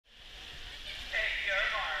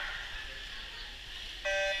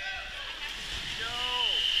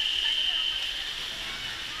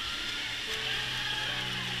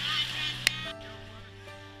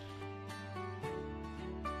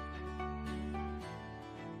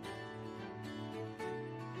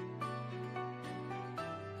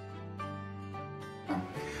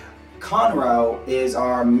Conroe is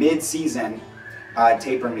our mid-season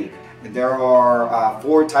taper meet. There are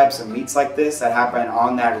 4 types of meets like this that happen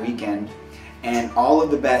on that weekend, and all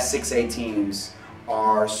of the best 6A teams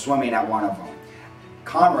are swimming at one of them.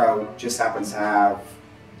 Conroe just happens to have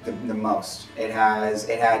the most. It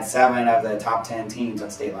had 7 of the top 10 teams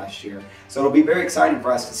at state last year, so it'll be very exciting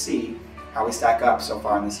for us to see how we stack up so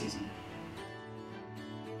far in the season.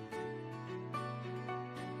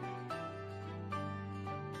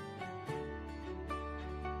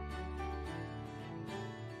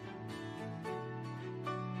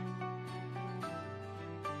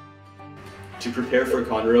 To prepare for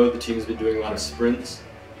Conroe, the team's been doing a lot of sprints,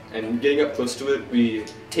 and getting up close to it, we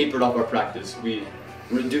tapered off our practice. We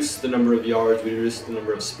reduced the number of yards, we reduced the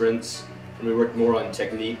number of sprints, and we worked more on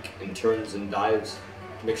technique and turns and dives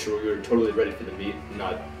to make sure we were totally ready for the meet,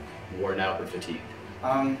 not worn out or fatigued.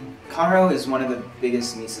 Conroe is one of the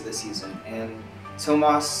biggest meets of the season, and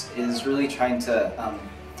Tomas is really trying to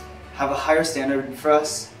have a higher standard for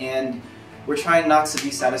us, and we're trying not to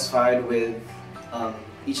be satisfied with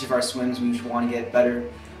each of our swims. We want to get better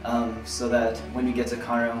so that when we get to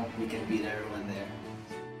Conroe, we can beat everyone there.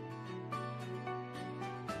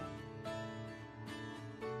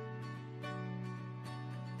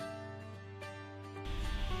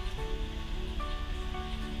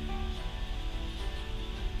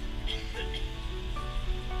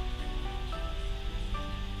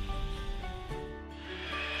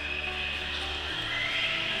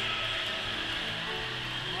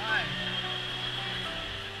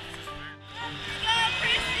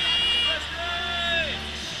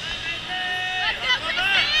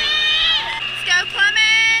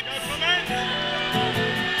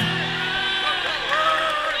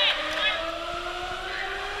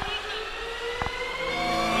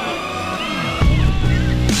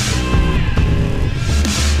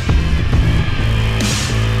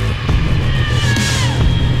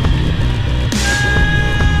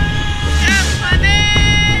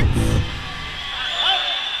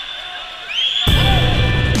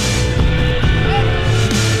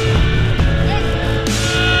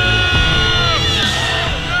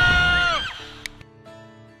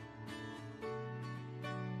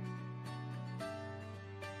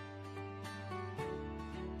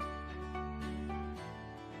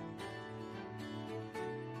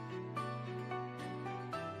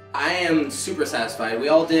 I am super satisfied. We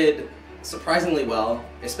all did surprisingly well,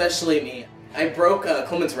 especially me. I broke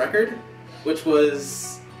Clements' record, which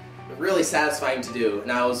was really satisfying to do,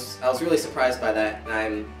 and I was really surprised by that,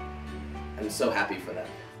 and I'm so happy for that.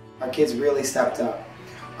 Our kids really stepped up.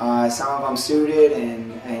 Some of them suited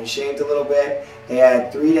and shaved a little bit. They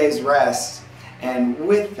had 3 days rest, and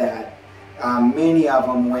with that, many of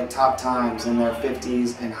them went top times in their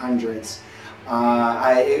 50s and 100s.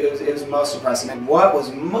 It was most impressive. And what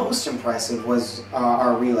was most impressive was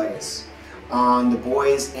our relays on the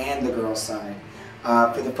boys and the girls side.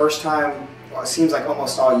 For the first time, it seems like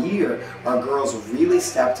almost all year, our girls really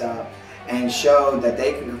stepped up and showed that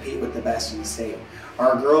they can compete with the best in the state.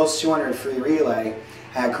 Our girls 200 free relay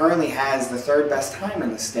currently has the 3rd best time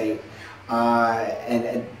in the state,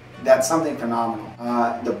 and that's something phenomenal.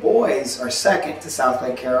 The boys are 2nd to South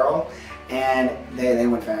Lake Carroll, and they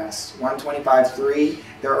went fast. 1:25.3.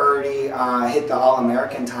 They're already hit the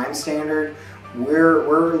All-American time standard.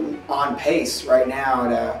 We're on pace right now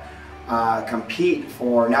to compete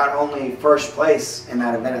for not only first place in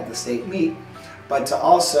that event at the state meet, but to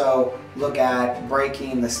also look at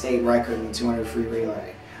breaking the state record in the 200 free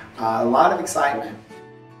relay. A lot of excitement.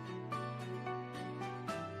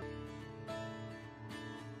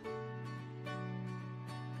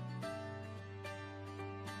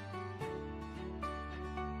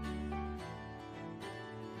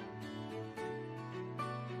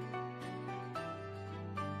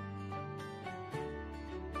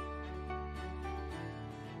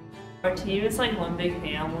 Our team is like one big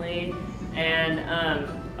family, and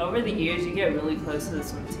over the years you get really close to the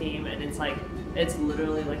swim team, and it's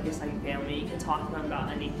literally like your second family. You can talk to them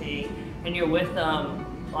about anything, and you're with them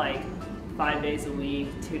like 5 days a week,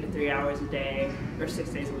 2 to 3 hours a day, or 6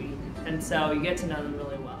 days a week, and so you get to know them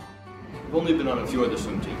really well. We've only been on a few other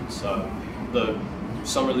swim teams, the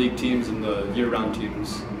summer league teams and the year-round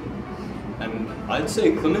teams, and I'd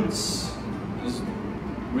say Clements is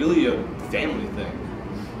really a family thing.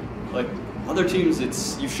 Like other teams,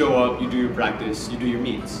 it's you show up, you do your practice, you do your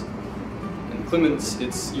meets. And Clements,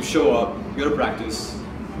 it's you show up, you go to practice,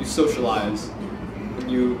 you socialize, and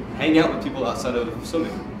you hang out with people outside of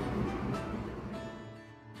swimming.